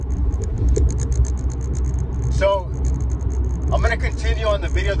going to continue on the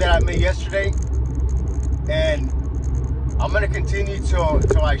video that I made yesterday, and I'm going to continue till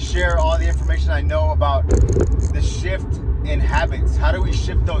I share all the information I know about the shift in habits. How do we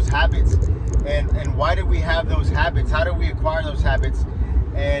shift those habits, and why do we have those habits? How do we acquire those habits?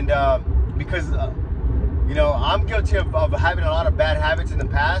 And because you know, I'm guilty of having a lot of bad habits in the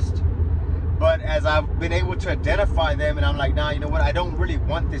past, but as I've been able to identify them, and I'm like, nah, you know what, I don't really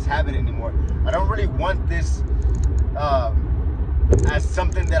want this habit anymore. I don't really want this as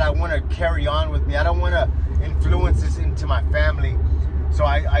something that I want to carry on with me. I don't want to influence this into my family. So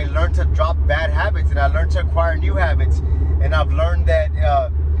I learned to drop bad habits, and I learned to acquire new habits. And I've learned that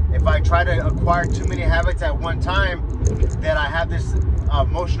if I try to acquire too many habits at one time, that I have this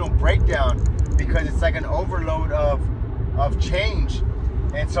emotional breakdown, because it's like an overload of change.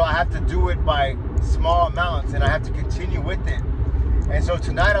 And so I have to do it by small amounts, and I have to continue with it. And so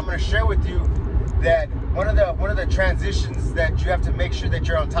tonight I'm going to share with you that one of the transitions that you have to make sure that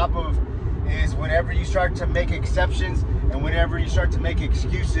you're on top of is whenever you start to make exceptions, and whenever you start to make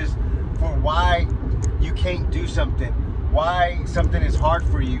excuses for why you can't do something, why something is hard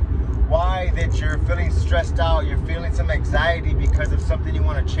for you, why that you're feeling stressed out, you're feeling some anxiety because of something you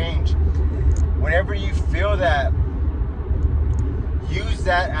want to change. Whenever you feel that, use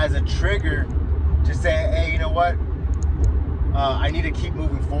that as a trigger to say, hey, you know what? I need to keep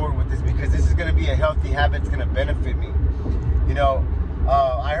moving forward with this, because this is going to be a healthy habit. It's going to benefit me. You know,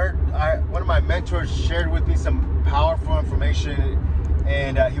 I heard one of my mentors shared with me some powerful information,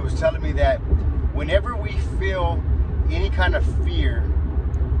 and he was telling me that whenever we feel any kind of fear,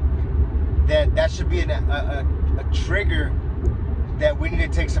 that should be a trigger that we need to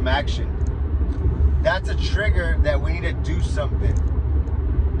take some action. That's a trigger that we need to do something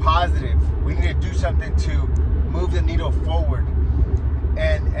positive. We need to do something to move the needle forward.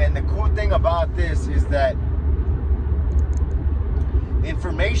 And the cool thing about this is that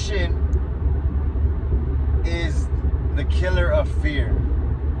information is the killer of fear.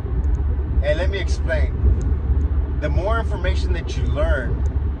 And let me explain. The more information that you learn,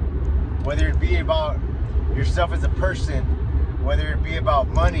 whether it be about yourself as a person, whether it be about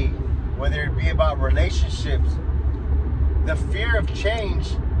money, whether it be about relationships, the fear of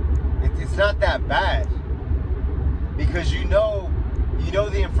change, it's not that bad, because you know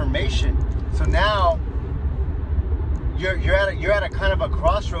the information. So now you're at a kind of a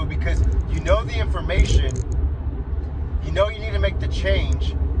crossroad, because you know the information, you know you need to make the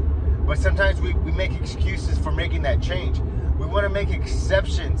change, but sometimes we make excuses for making that change. We want to make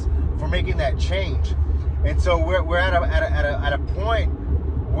exceptions for making that change. And so we're at a point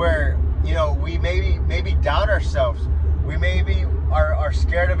where, you know, we maybe doubt ourselves. We maybe are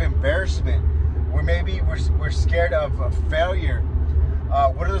scared of embarrassment. We're scared of failure.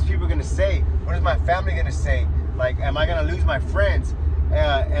 What are those people going to say? What is my family going to say? Like, am I going to lose my friends?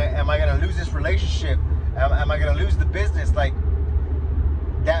 Am I going to lose this relationship? Am I going to lose the business? Like,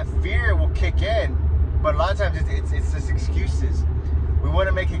 that fear will kick in, but a lot of times it's just excuses. We want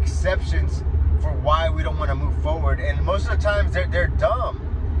to make exceptions for why we don't want to move forward, and most of the times they're dumb.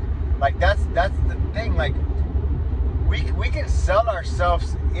 Like, that's the thing. Like, we can sell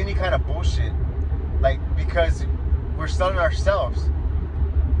ourselves any kind of bullshit, like, because we're selling ourselves.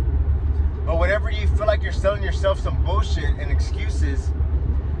 But whenever you feel like you're selling yourself some bullshit and excuses,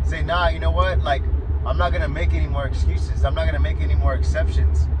 say, nah, you know what? Like, I'm not gonna make any more excuses. I'm not gonna make any more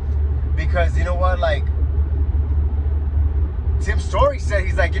exceptions, because you know what? Like, Tim Story said,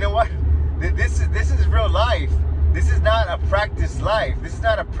 he's like, you know what? This is real life. This is not a practice life. This is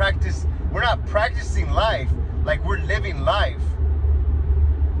not a practice. We're not practicing life. Like, we're living life.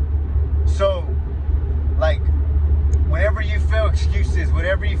 So, like, whenever you feel excuses,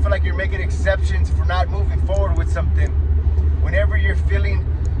 whenever you feel like you're making exceptions for not moving forward with something, whenever you're feeling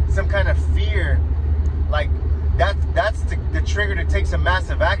some kind of fear, like, that's the trigger to take some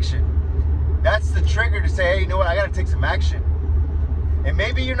massive action. That's the trigger to say, hey, you know what? I got to take some action. And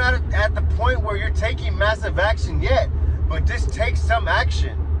maybe you're not at the point where you're taking massive action yet, but just take some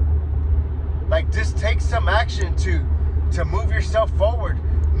action. Like, just take some action to move yourself forward.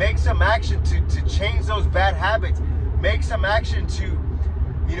 Make some action to change those bad habits. Make some action to,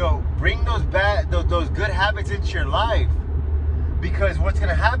 you know, bring those good habits into your life. Because what's going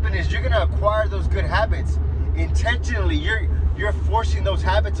to happen is you're going to acquire those good habits intentionally. You're forcing those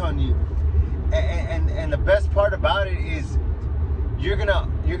habits on you. And the best part about it is you're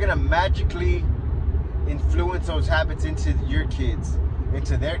gonna magically influence those habits into your kids,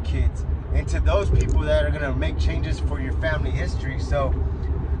 into their kids, into those people that are gonna make changes for your family history. So,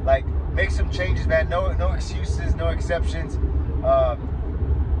 like, make some changes, man. No excuses, no exceptions.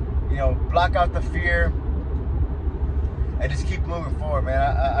 You know, block out the fear. and just keep moving forward,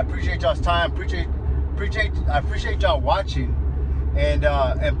 man. I appreciate y'all's time. I appreciate y'all watching,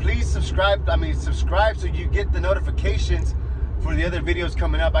 and please subscribe. Subscribe so you get the notifications for the other videos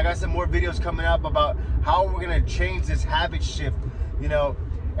coming up. I got some more videos coming up about how we're gonna change this habit shift. You know,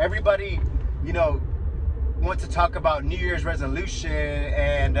 everybody, you know, wants to talk about New Year's resolution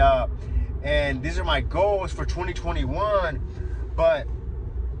and these are my goals for 2021, but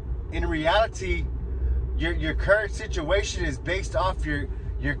in reality, your current situation is based off your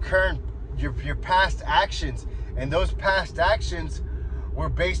past actions, and those past actions were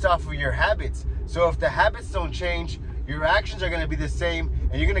based off of your habits. So if the habits don't change, your actions are going to be the same,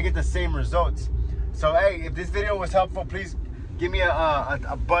 and you're going to get the same results. So hey, if this video was helpful, please give me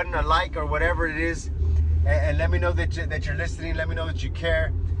a button, a like, or whatever it is, and let me know that you're listening. Let me know that you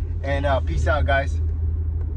care, and peace out, guys.